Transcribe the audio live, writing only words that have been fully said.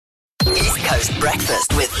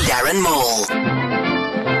Breakfast with Darren Maul.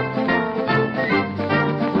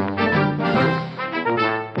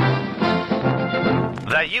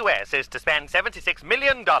 The US is to spend $76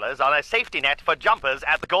 million on a safety net for jumpers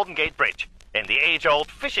at the Golden Gate Bridge, in the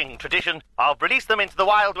age-old fishing tradition of release them into the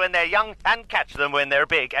wild when they're young and catch them when they're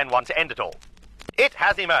big and want to end it all. It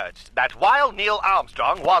has emerged that while Neil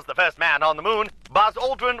Armstrong was the first man on the moon, Buzz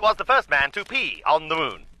Aldrin was the first man to pee on the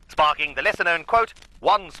moon, sparking the lesser-known quote,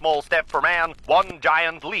 "One small step for man, one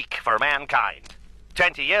giant leak for mankind."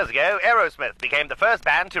 20 years ago, Aerosmith became the first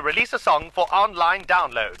band to release a song for online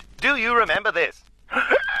download. Do you remember this?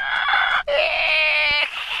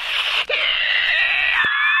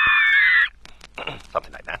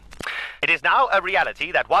 Something like that. It is now a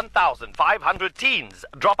reality that 1,500 teens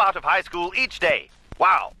drop out of high school each day.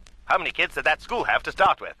 Wow, how many kids did that school have to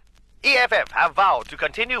start with? EFF have vowed to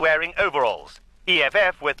continue wearing overalls.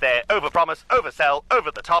 EFF, with their overpromise, oversell, over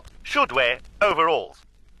the top, should wear overalls.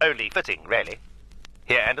 Only fitting, really.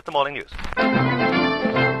 Here and at the Morning News.